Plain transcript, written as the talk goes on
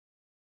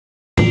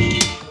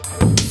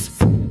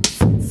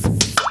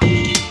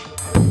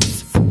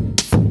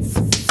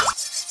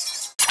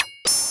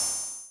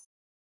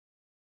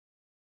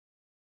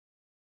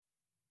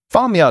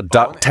Farmyard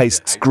duck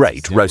tastes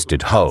great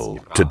roasted whole.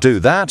 To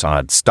do that,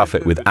 I'd stuff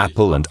it with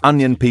apple and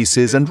onion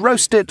pieces and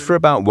roast it for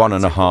about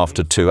 1.5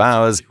 to 2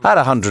 hours at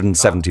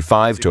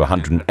 175 to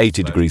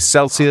 180 degrees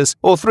Celsius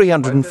or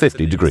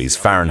 350 degrees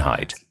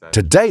Fahrenheit.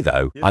 Today,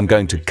 though, I'm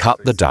going to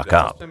cut the duck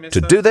up.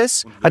 To do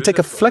this, I take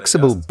a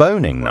flexible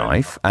boning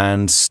knife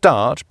and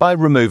start by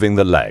removing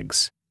the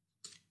legs.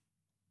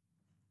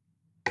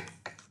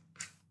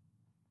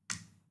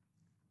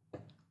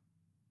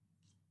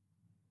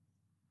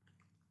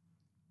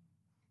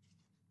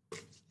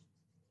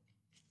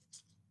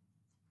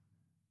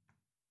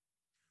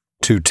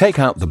 To take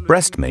out the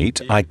breast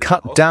meat, I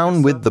cut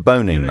down with the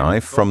boning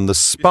knife from the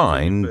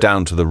spine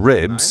down to the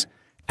ribs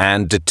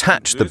and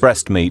detach the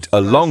breast meat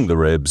along the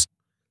ribs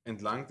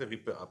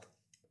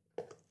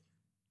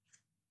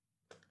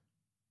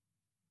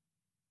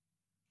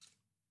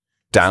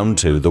down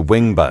to the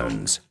wing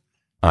bones.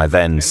 I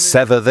then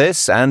sever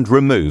this and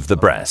remove the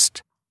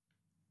breast.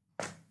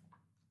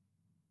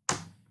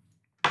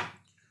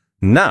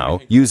 Now,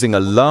 using a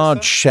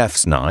large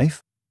chef's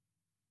knife,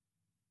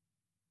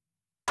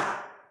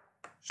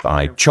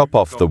 I chop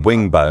off the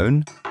wing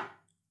bone,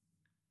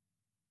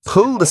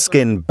 pull the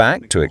skin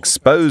back to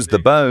expose the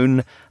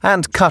bone,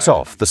 and cut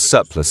off the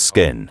surplus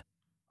skin.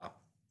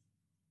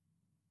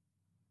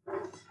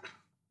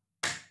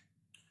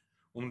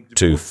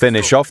 To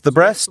finish off the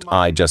breast,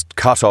 I just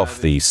cut off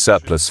the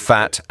surplus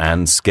fat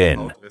and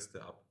skin.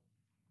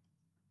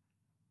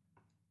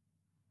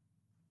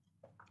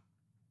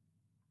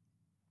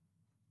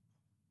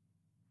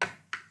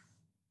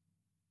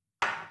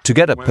 To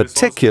get a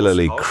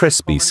particularly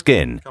crispy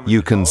skin,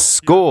 you can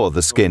score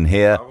the skin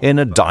here in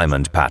a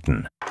diamond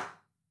pattern.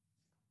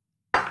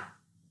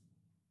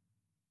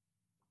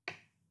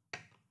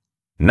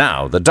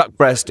 Now the duck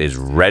breast is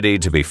ready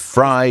to be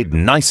fried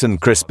nice and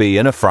crispy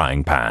in a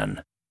frying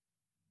pan.